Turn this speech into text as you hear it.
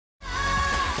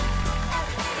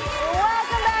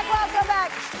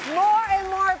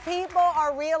people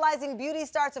are realizing beauty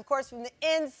starts, of course, from the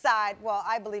inside. Well,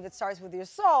 I believe it starts with your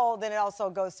soul, then it also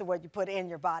goes to what you put in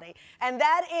your body. And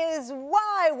that is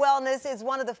why wellness is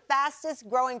one of the fastest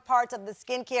growing parts of the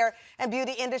skincare and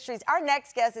beauty industries. Our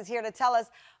next guest is here to tell us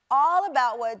all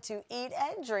about what to eat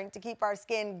and drink to keep our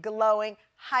skin glowing,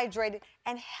 hydrated,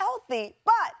 and healthy.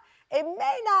 But it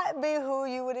may not be who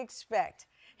you would expect.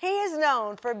 He is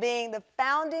known for being the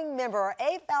founding member, or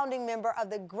a founding member, of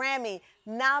the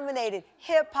Grammy-nominated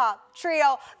hip-hop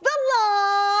trio, The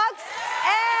Lox.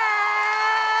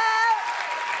 And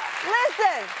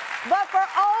listen, but for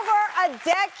over a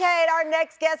decade, our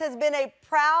next guest has been a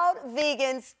proud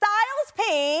vegan. Styles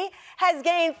P has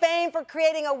gained fame for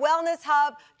creating a wellness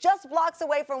hub just blocks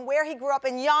away from where he grew up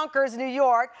in Yonkers, New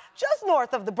York, just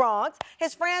north of the Bronx.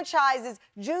 His franchise,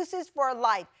 Juices for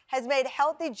Life, has made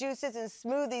healthy juices and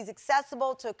smoothies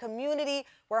accessible to a community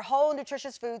where whole,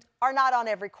 nutritious foods are not on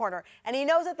every corner. And he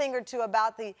knows a thing or two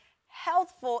about the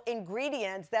healthful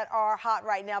ingredients that are hot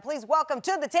right now. Please welcome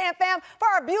to the Tam Fam for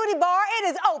our beauty bar. It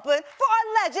is open for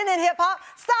our legend in hip-hop,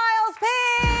 Styles P.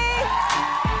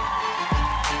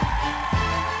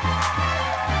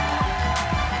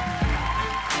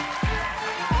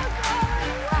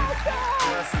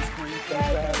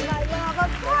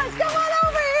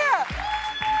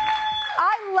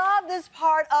 This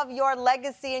part of your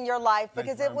legacy in your life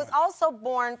because it was also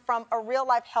born from a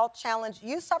real-life health challenge.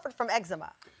 You suffered from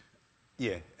eczema.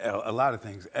 Yeah, a lot of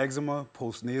things. Eczema,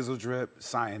 post-nasal drip,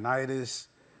 sinusitis.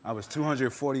 I was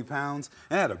 240 pounds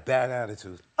and I had a bad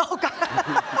attitude. Oh, God.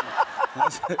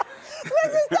 Listen,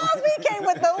 Styles P came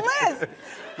with the list.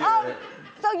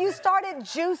 So you started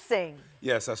juicing.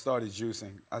 Yes, I started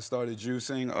juicing. I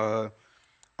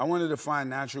wanted to find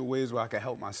natural ways where I could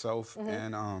help myself,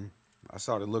 and I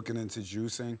started looking into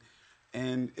juicing,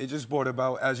 and it just brought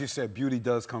about, as you said, beauty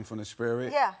does come from the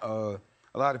spirit. Yeah. A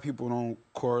lot of people don't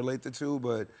correlate the two,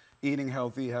 but eating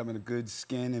healthy, having a good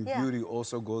skin, and beauty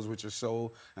also goes with your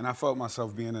soul. And I felt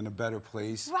myself being in a better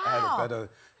place. Wow. I had a better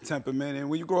temperament. And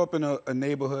when you grow up in a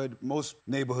neighborhood, most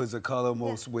neighborhoods are color,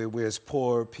 most where it's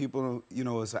poor, people, you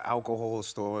know, it's an alcohol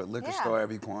store, liquor store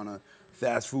every corner,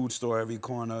 fast food store every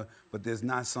corner, but there's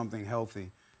not something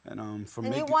healthy. And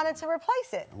you wanted to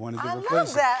replace it. I wanted to replace it. I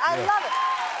love that. I love it.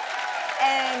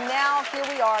 And now here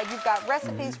we are. You've got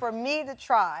recipes for me to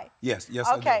try. Yes, yes,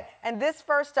 okay, I do. And this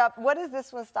first up, what is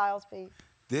this one, Styles P?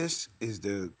 This is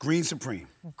the Green Supreme.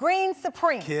 Green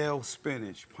Supreme. Kale,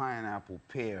 spinach, pineapple,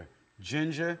 pear,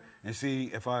 ginger. And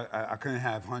see, if I couldn't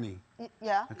have honey.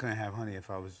 Yeah. I couldn't have honey if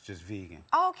I was just vegan.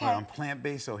 Okay. But I'm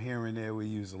plant-based, so here and there we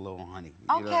use a little honey.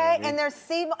 Okay, you know what I mean? and is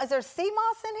there sea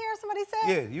moss in here, somebody said?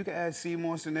 Yeah, you can add sea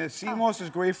moss in there. Sea moss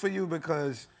is great for you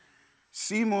because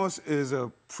sea moss is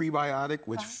a prebiotic,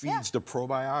 which feeds the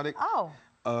probiotic. Oh.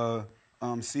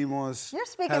 Sea moss You're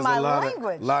speaking has my a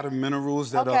language. lot of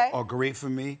minerals that are great for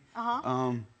me.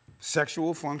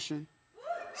 Sexual function.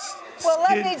 Well,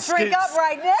 let me drink up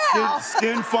right now.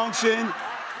 Skin function,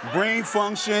 brain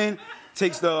function,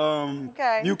 takes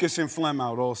the mucus and phlegm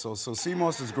out also. So sea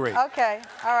moss is great. Okay,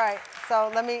 all right.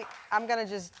 So I'm gonna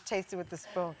just taste it with the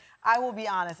spoon. I will be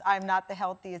honest, I'm not the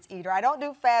healthiest eater. I don't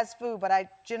do fast food, but I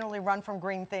generally run from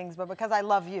green things. But because I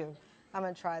love you, I'm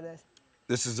gonna try this.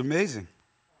 This is amazing.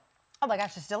 Oh my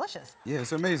gosh, it's delicious. Yeah,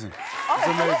 it's amazing. Oh, it's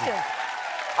delicious.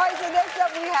 All right, so next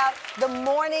up we have the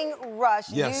Morning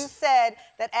Rush. Yes. You said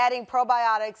that adding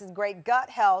probiotics is great gut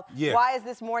health. Yeah. Why is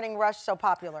this Morning Rush so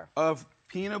popular? Of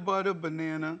peanut butter,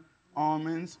 banana,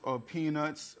 almonds, or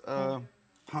peanuts,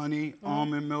 honey,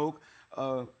 almond milk.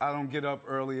 I don't get up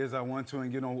early as I want to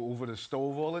and get over the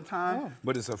stove all the time,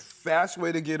 but it's a fast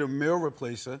way to get a meal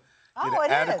replacer, get an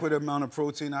adequate amount of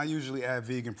protein. I usually add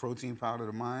vegan protein powder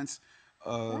to mine,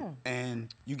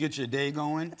 and you get your day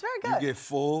going. It's very good. You get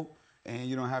full. And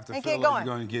you don't have to feel like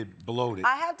you're going to get bloated.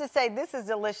 I have to say, this is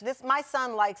delicious. My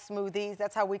son likes smoothies.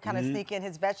 That's how we kind of sneak in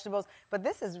his vegetables. But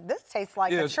this tastes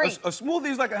like a treat. A smoothie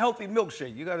is like a healthy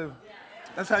milkshake. You got to.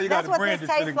 That's how you got to brand it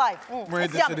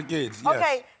to the kids. Yes.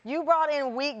 Okay, you brought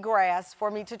in wheatgrass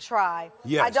for me to try.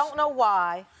 Yes. I don't know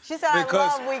why. She said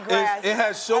because I love wheatgrass. It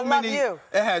has so many. Love you.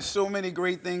 It has so many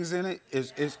great things in it.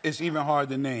 It's even hard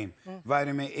to name.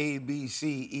 Vitamin A, B,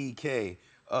 C, E, K,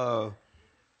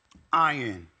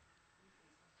 iron.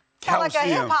 Calcium, like a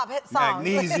hip-hop hit song.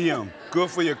 Magnesium, good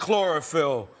for your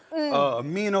chlorophyll,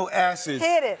 amino acids.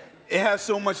 Hit it. It has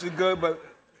so much of good, but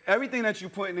everything that you're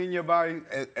putting in your body,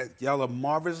 y'all a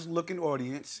marvelous looking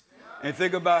audience. And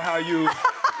think about how you,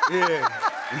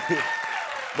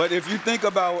 But if you think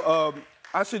about,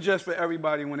 I suggest for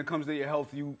everybody when it comes to your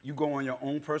health, you go on your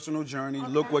own personal journey,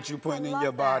 look what you're putting in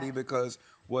your body because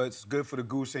what's good for the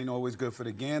goose ain't always good for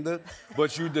the gander.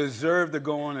 But you deserve to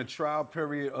go on a trial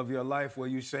period of your life where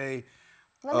you say,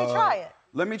 let me try it.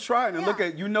 Let me try it and look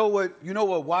at, you know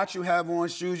what watch you have on,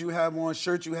 shoes you have on,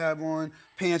 shirt you have on,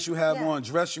 pants you have on,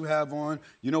 dress you have on.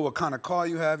 You know what kind of car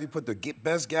you have. You put the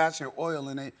best gas and oil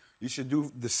in it. You should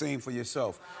do the same for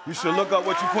yourself. You should look up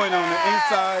what you're putting on the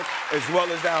inside as well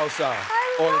as the outside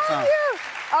all the time.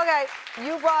 Okay,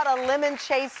 you brought a lemon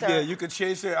chaser. Yeah, you could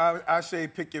chase it. I say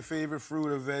pick your favorite fruit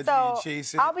or veggie and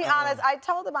chase it. I'll be honest, I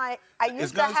told him I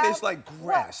used to have... It's gonna taste like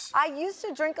grass. Well, I used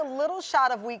to drink a little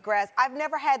shot of wheatgrass. I've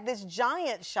never had this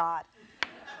giant shot.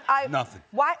 Nothing.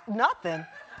 Why? Nothing?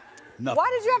 Nothing. Why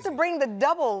did you have to bring the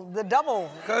double?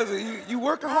 Because you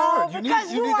working hard. You need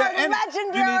that energy.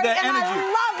 You need that energy. I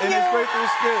love you. And it's great for the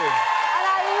skin. And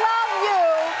I love you.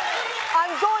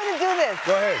 I'm going to do this.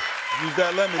 Go ahead. Use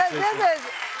that lemon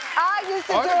chaser. I used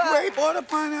to do the grape or the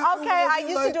pineapple. Okay, I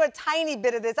used to do a tiny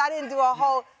bit of this. I didn't do a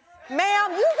whole. Ma'am,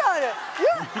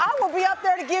 I will be up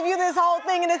there to give you this whole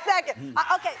thing in a second.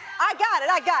 Okay, I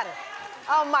got it.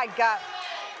 Oh my God.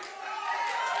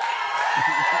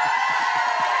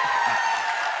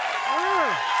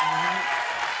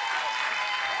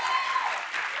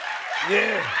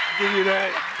 Yeah, give you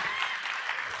that.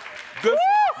 Good.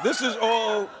 This is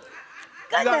all.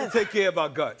 You got to take care of our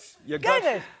guts. Your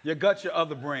guts, your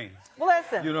other brain. Well,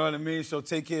 listen. You know what I mean? So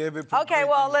take care of it. Okay,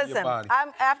 well, listen.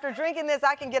 After drinking this,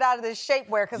 I can get out of this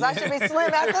shapewear because I should be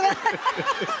slim after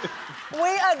that.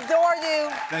 We adore you.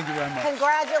 Thank you very much.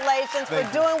 Congratulations for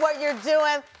doing what you're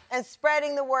doing and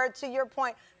spreading the word. To your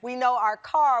point, we know our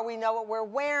car, we know what we're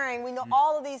wearing, we know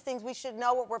all of these things. We should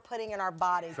know what we're putting in our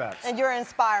bodies. Facts. And you're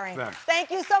inspiring. Facts. Thank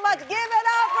you so much. Give it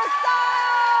up for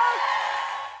Styles!